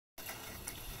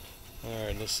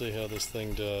Alright, let's see how this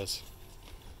thing does.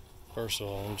 First of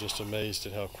all, I'm just amazed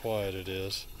at how quiet it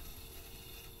is.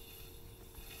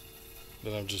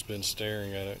 Then I've just been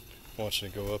staring at it, watching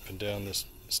it go up and down this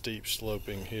steep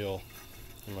sloping hill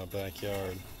in my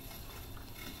backyard.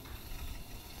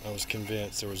 I was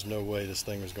convinced there was no way this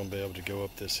thing was going to be able to go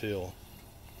up this hill,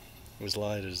 as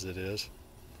light as it is.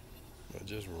 It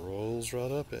just rolls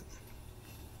right up it.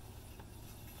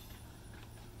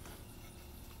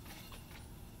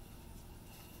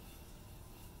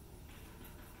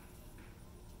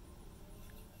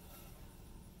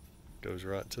 Goes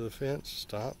right to the fence,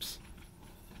 stops,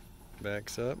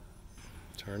 backs up,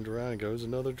 turns around and goes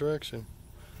another direction.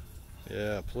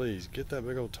 Yeah, please, get that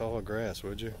big old tall grass,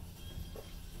 would you?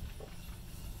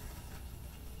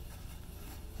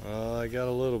 I got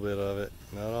a little bit of it,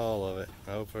 not all of it.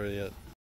 Hopefully